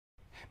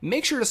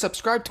Make sure to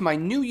subscribe to my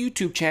new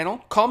YouTube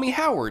channel, Call Me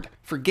Howard,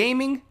 for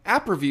gaming,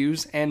 app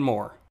reviews, and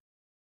more.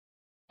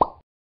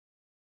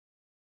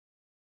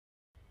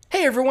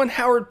 Hey everyone,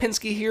 Howard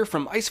Pinsky here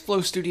from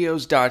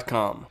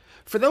IceflowStudios.com.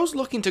 For those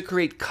looking to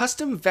create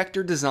custom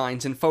vector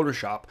designs in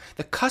Photoshop,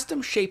 the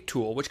Custom Shape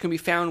tool, which can be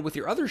found with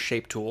your other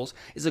shape tools,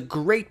 is a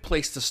great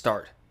place to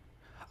start.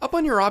 Up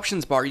on your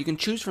options bar, you can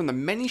choose from the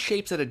many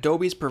shapes that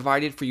Adobe has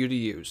provided for you to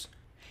use.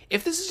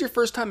 If this is your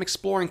first time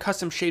exploring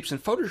custom shapes in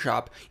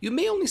Photoshop, you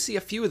may only see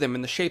a few of them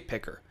in the shape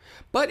picker.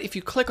 But if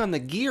you click on the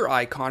gear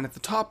icon at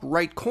the top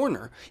right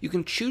corner, you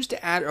can choose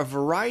to add a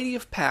variety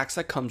of packs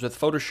that comes with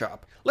Photoshop.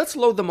 Let's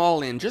load them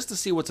all in just to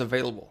see what's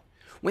available.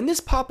 When this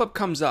pop-up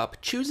comes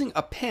up, choosing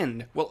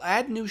Append will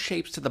add new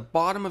shapes to the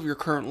bottom of your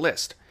current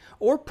list,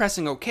 or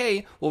pressing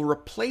OK will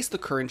replace the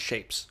current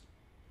shapes.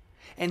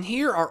 And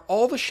here are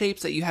all the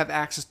shapes that you have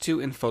access to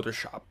in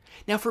Photoshop.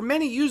 Now for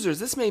many users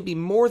this may be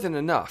more than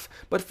enough,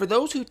 but for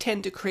those who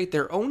tend to create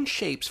their own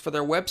shapes for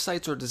their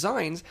websites or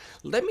designs,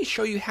 let me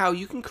show you how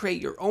you can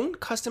create your own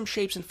custom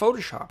shapes in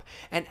Photoshop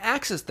and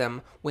access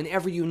them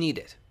whenever you need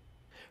it.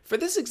 For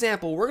this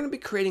example, we're going to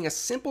be creating a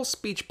simple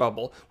speech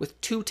bubble with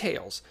two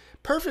tails,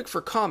 perfect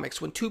for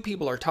comics when two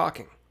people are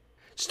talking.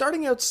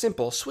 Starting out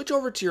simple, switch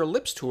over to your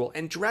ellipse tool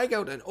and drag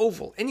out an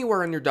oval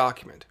anywhere on your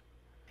document.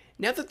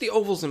 Now that the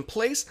oval's in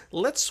place,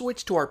 let's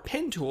switch to our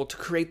pen tool to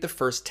create the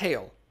first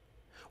tail.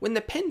 When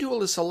the pen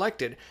tool is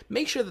selected,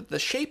 make sure that the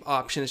shape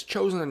option is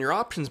chosen on your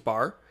options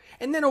bar,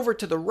 and then over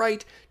to the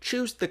right,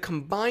 choose the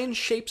combine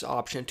shapes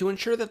option to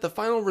ensure that the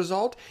final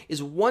result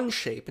is one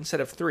shape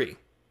instead of three.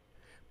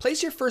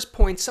 Place your first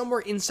point somewhere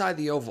inside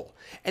the oval,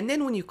 and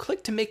then when you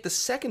click to make the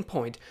second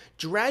point,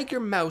 drag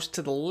your mouse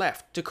to the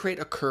left to create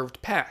a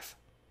curved path.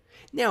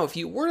 Now if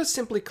you were to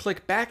simply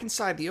click back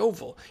inside the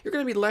oval, you're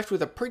going to be left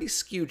with a pretty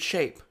skewed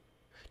shape.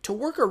 To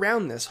work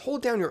around this,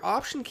 hold down your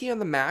Option key on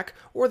the Mac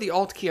or the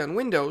Alt key on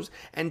Windows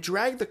and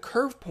drag the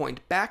curve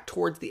point back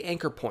towards the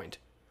anchor point.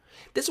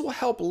 This will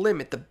help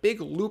limit the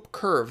big loop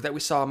curve that we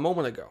saw a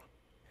moment ago.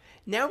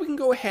 Now we can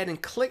go ahead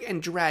and click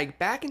and drag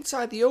back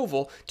inside the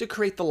oval to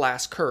create the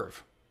last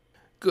curve.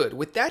 Good,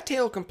 with that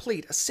tail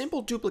complete, a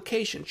simple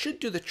duplication should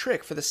do the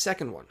trick for the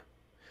second one.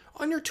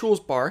 On your tools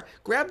bar,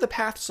 grab the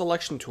Path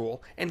Selection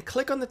tool and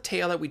click on the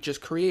tail that we just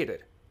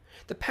created.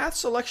 The Path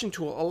Selection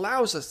tool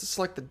allows us to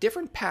select the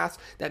different paths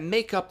that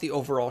make up the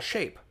overall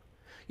shape.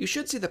 You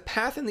should see the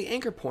path and the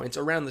anchor points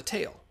around the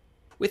tail.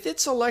 With it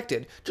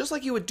selected, just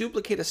like you would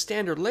duplicate a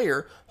standard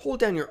layer, hold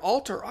down your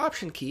Alt or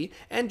Option key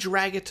and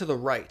drag it to the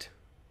right.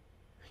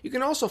 You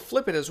can also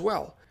flip it as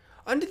well.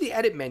 Under the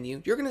Edit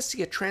menu, you're going to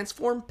see a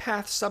Transform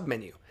Path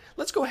submenu.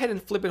 Let's go ahead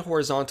and flip it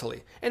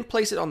horizontally and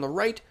place it on the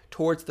right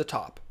towards the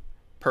top.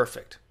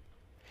 Perfect.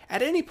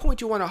 At any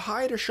point you want to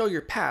hide or show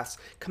your paths,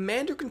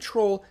 Command or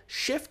Control,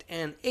 Shift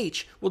and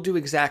H will do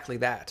exactly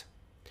that.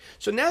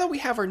 So now that we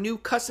have our new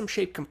custom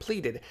shape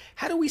completed,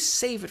 how do we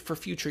save it for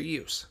future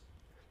use?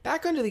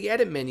 Back under the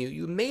Edit menu,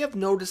 you may have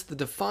noticed the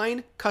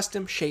Define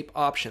Custom Shape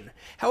option.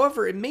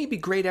 However, it may be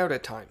grayed out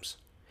at times.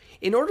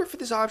 In order for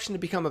this option to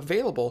become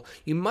available,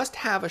 you must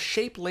have a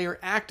shape layer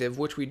active,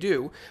 which we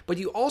do, but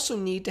you also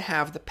need to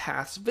have the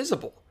paths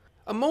visible.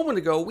 A moment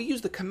ago, we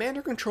used the Command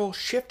or Control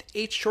Shift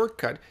H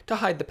shortcut to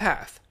hide the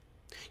path.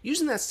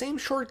 Using that same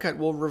shortcut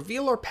will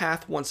reveal our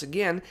path once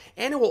again,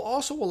 and it will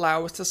also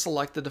allow us to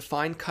select the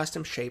Define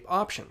Custom Shape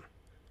option.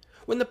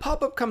 When the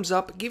pop-up comes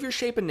up, give your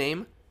shape a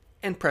name,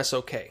 and press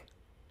OK.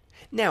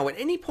 Now, at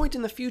any point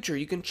in the future,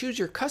 you can choose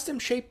your Custom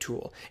Shape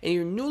tool, and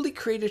your newly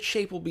created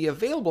shape will be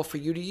available for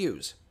you to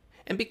use.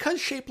 And because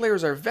shape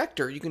layers are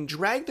vector, you can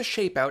drag the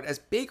shape out as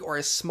big or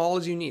as small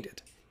as you need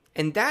it.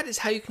 And that is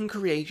how you can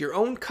create your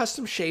own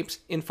custom shapes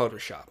in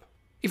Photoshop.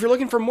 If you're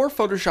looking for more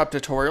Photoshop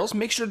tutorials,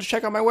 make sure to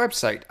check out my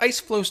website,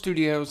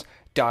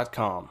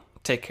 IceflowStudios.com.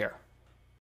 Take care.